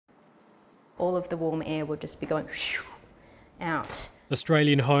all of the warm air would just be going out.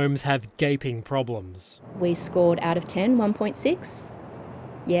 Australian homes have gaping problems. We scored out of 10, 1.6.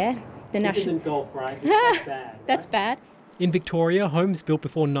 Yeah. This isn't golf, right? That's bad. Right? That's bad. In Victoria, homes built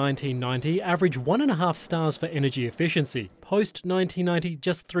before 1990 average 1.5 stars for energy efficiency. Post 1990,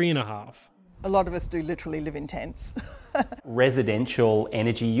 just 3.5. A lot of us do literally live in tents. Residential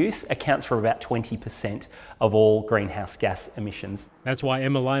energy use accounts for about 20% of all greenhouse gas emissions. That's why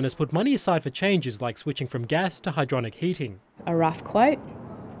Emma Linus put money aside for changes like switching from gas to hydronic heating. A rough quote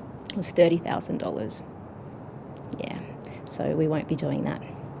was $30,000. Yeah, so we won't be doing that.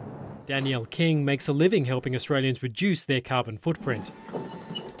 Danielle King makes a living helping Australians reduce their carbon footprint.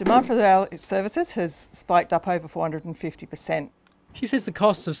 Demand for our services has spiked up over 450%. She says the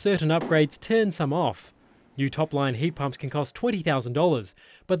costs of certain upgrades turn some off. New top-line heat pumps can cost $20,000,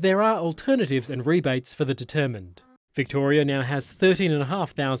 but there are alternatives and rebates for the determined. Victoria now has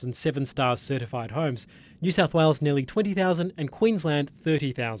 13,500 7-star certified homes, New South Wales nearly 20,000 and Queensland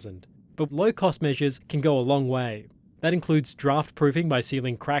 30,000. But low-cost measures can go a long way. That includes draft-proofing by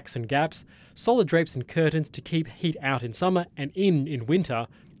sealing cracks and gaps, solid drapes and curtains to keep heat out in summer and in winter,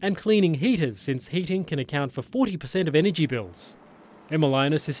 and cleaning heaters, since heating can account for 40% of energy bills. Emma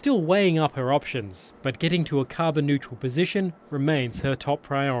Linus is still weighing up her options, but getting to a carbon-neutral position remains her top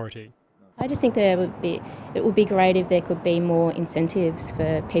priority. I just think it would be great if there could be more incentives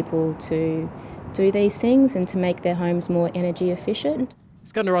for people to do these things and to make their homes more energy efficient.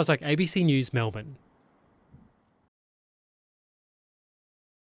 Skandar Razak, ABC News, Melbourne.